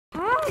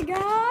Hi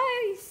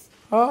guys.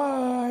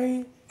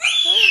 Hi.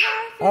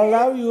 I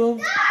love you.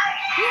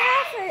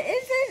 Yeah,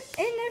 isn't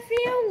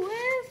interview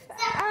with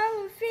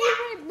our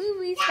favorite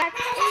movies that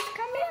is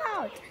coming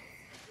out.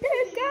 The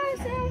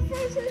Godzilla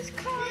vs.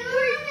 Kong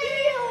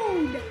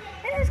revealed,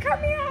 and it's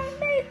coming out on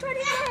May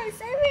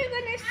 21st. And we're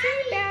gonna see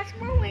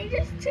Basketball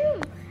Rangers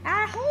 2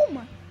 at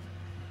home.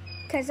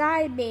 Cause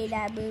I made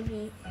that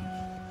movie.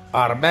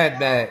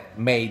 Armand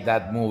made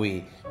that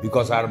movie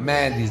because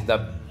Armand is the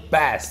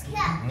best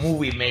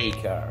movie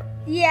maker.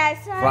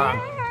 Yes, I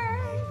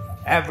am.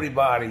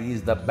 Everybody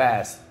is the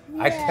best.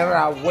 Yeah. I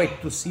cannot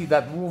wait to see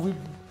that movie.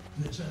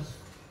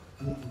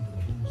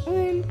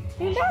 And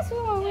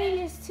Basketball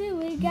Rangers 2,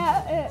 we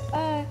got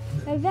a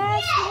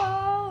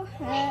basketball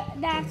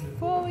that's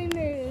falling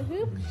the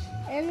hoop,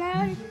 and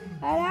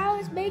I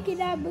was making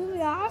that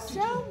movie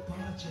also.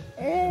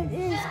 It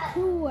is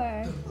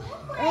cooler.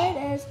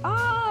 It is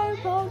all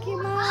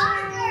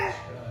Pokemon.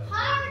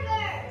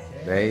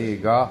 There you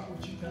go.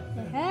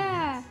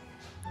 Yeah.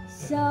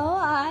 So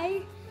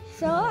I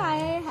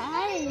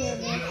had it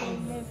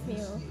in the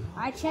field.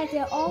 I checked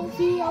out all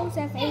videos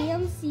of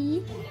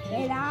AMC,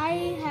 and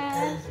I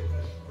have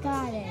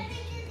got it.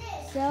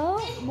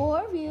 So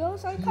more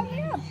videos are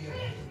coming up.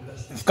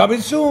 It's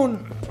coming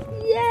soon.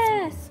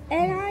 Yes,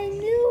 and I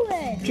knew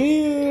it.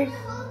 Cheers.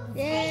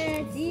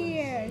 Yeah,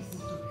 cheers.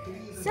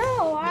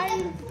 So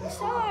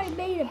I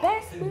made the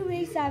best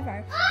movies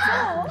ever. So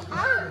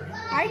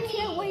I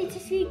can't wait to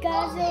see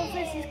Godzilla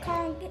vs.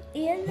 Kong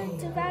in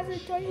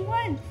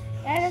 2021.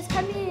 And it's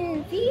coming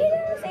in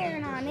theaters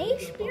and on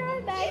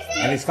HBO Max.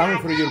 And it's coming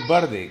for your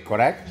birthday,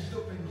 correct?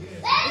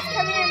 It's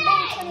coming on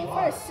May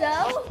 21st.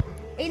 So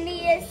in the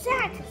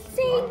exact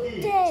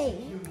same day.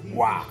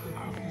 Wow.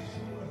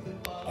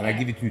 And I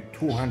give it to you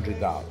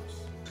 $200.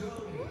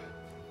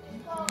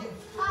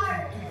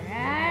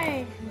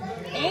 Alright.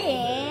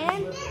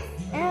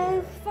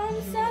 And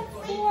thumbs up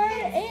for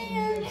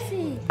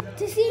AMC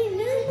to see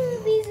new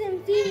movies in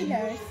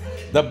theaters.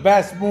 The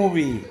best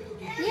movie.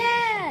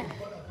 Yeah.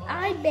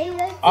 I made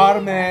it.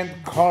 Armand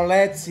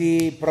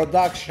Coletzi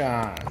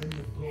production.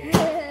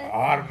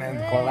 Armand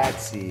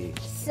Coletzi.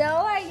 So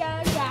I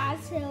got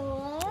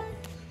Godzilla.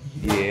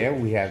 Yeah,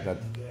 we have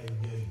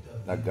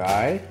that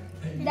guy.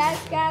 That's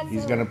Godzilla.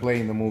 He's gonna play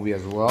in the movie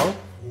as well.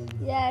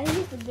 Yeah,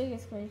 he's the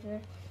biggest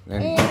creature.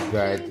 And this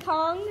guy. King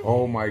Kong.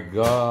 Oh my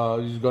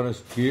God, he's gonna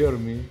scare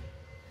me.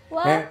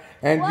 Well,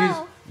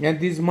 and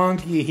this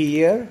monkey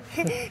here.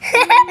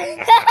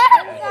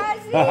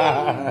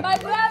 My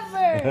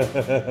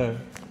brother.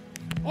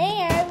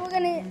 And we're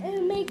gonna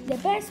make the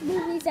best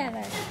movies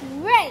ever.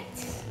 Great.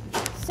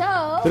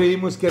 So Three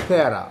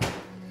Musketeers.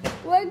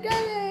 we're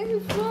gonna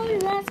play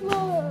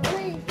basketball.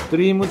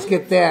 Three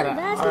Musketeers.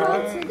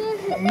 Basketball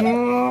together.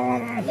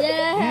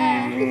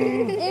 Yeah.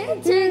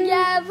 And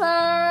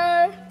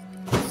together.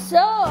 So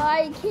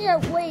I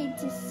can't wait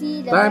to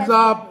see the Time's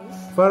up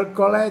for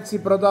Coletzi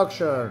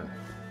production.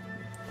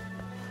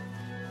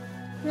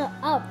 No,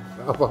 up.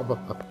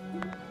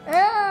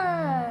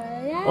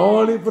 Yeah.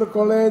 Only for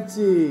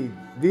Coletzi.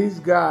 This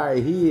guy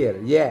here.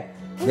 Yeah.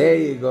 There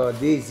you go.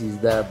 This is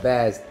the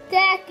best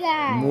That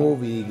guy.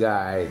 movie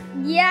guy.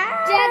 Yeah.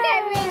 That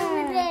guy right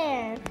over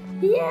there.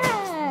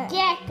 Yeah.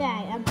 That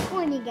guy. I'm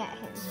pointing at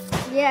him.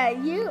 Yeah,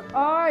 you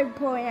are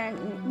pointing at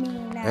me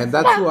now. And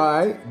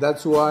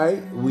that's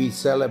why we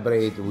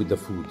celebrate with the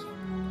food.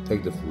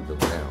 Take the food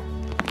now.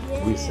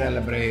 Yeah. We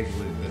celebrate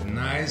with the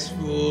nice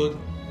food,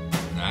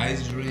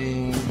 nice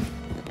drink.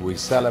 We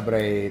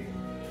celebrate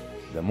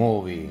the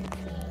movie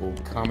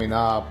coming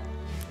up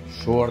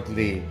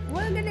shortly.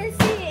 We're gonna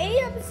see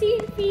AMC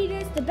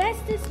theaters, the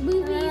bestest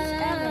movies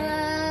ever.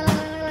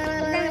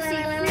 We're gonna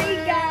see three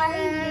guys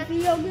in a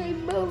video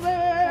game movie.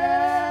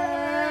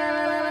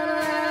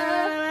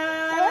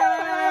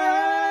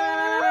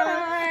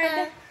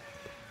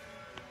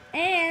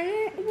 And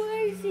we're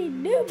gonna see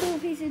new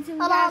movies in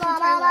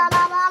 2021.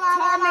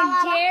 Tom and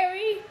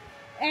Jerry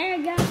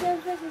and Godzilla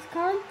vs.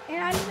 Kong.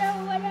 And I don't know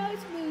what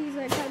else movies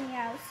are coming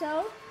out. So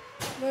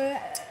we're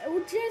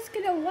just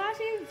gonna watch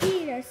it in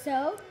theater.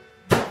 So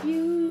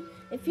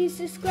if you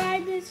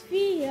subscribe to this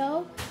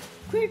video,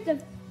 click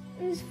the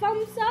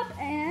thumbs up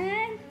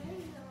and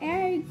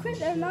click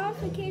the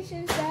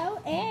notification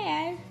bell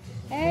and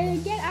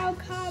get our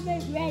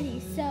comment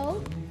ready.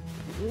 So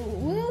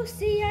we'll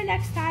see you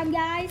next time,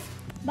 guys.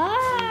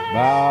 Bye.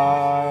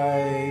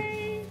 Bye.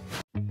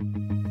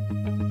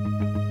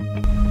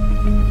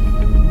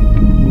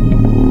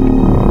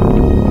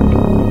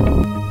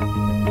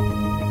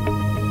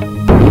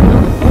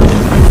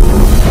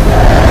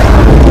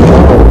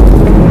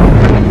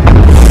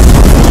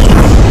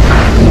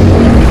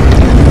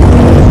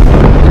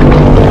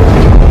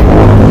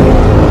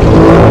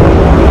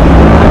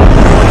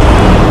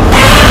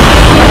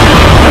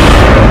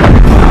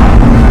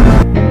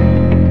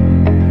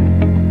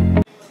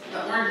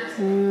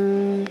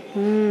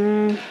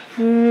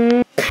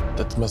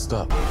 That's messed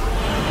up.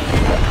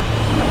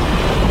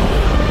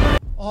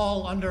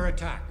 All under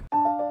attack.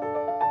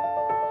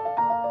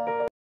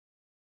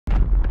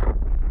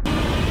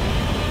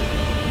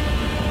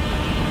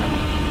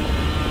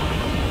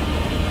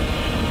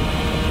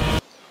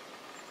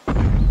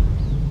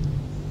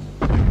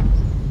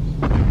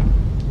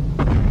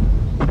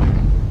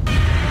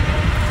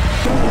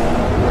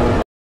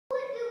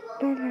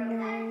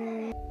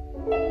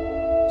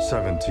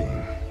 17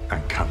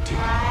 and counting.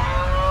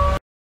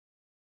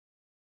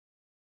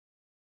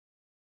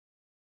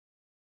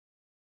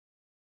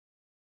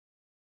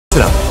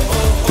 Listen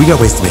up. We got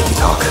ways to make you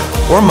talk.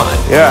 Or mine.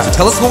 Yeah. So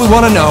tell us what we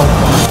want to know.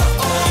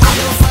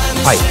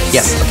 Hi.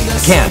 Yes. I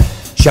can.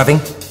 Shoving.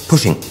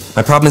 Pushing.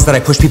 My problem is that I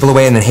push people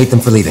away and then hate them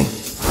for leaving.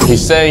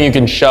 He's saying you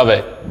can shove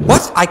it.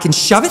 What? I can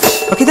shove it?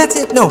 Okay, that's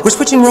it. No, we're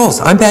switching roles.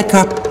 I'm bad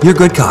cop. You're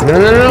good cop. No,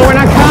 we're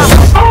not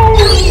cops.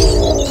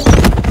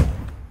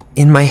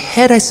 In my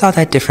head, I saw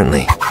that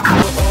differently. You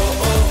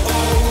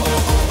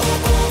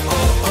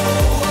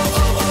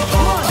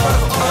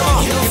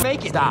can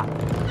make it. Stop.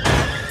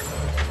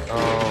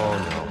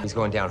 Oh, no. He's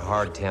going down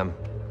hard, Tim.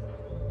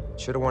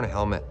 Should have worn a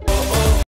helmet.